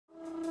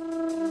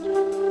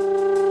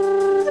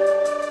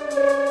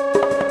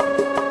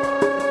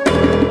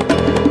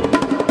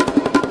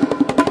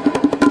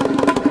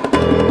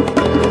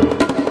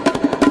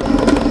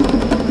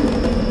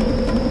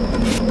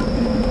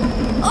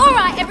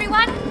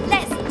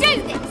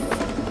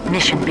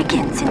Mission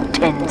begins in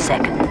 10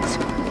 seconds.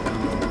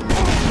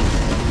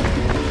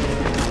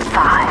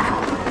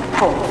 5,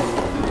 4,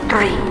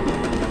 3,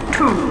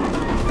 2,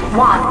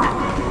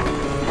 1.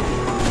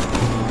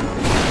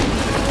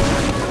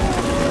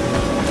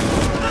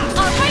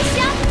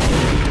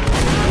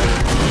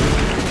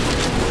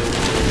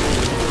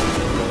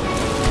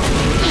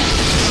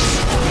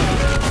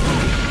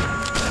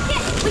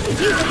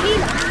 Use a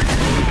healer.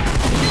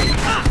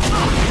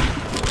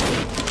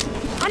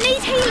 I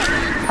need healing.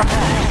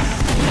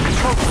 The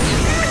control point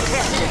has been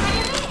contested.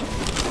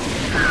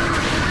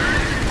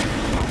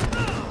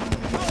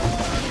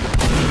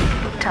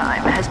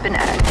 Time has been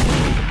added.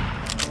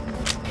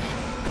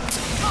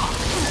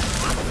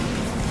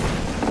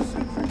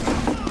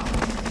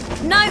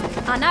 Nope,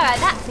 I know how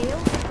that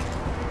feels.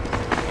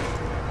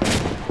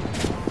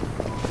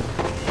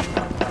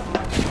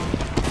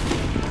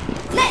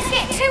 Let's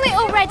get to it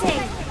already.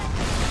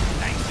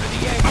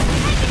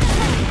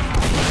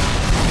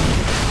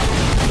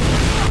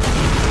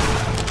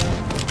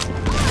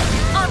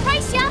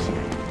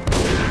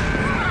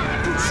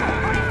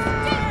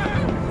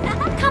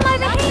 Come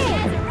over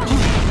here.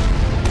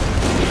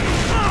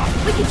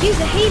 We could use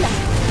a healer.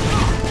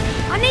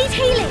 I need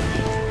healing.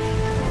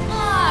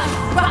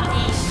 Oh,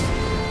 rubbish.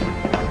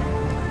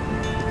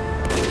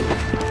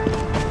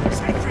 Let's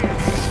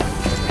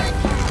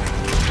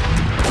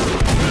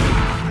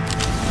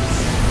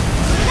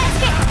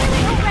get to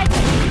it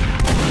already.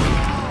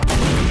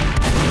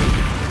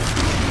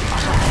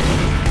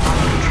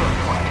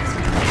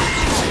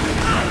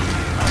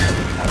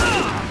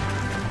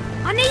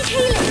 I need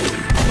healing.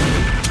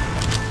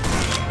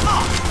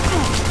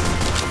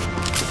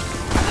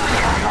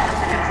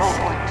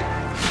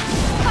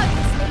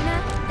 Focus, Lena.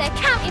 They're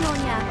counting on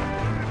you.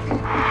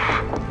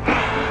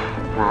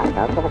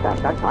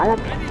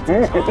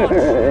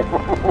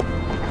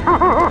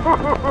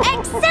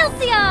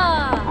 Excelsior!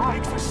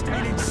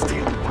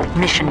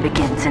 Mission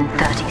begins in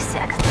 30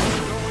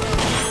 seconds.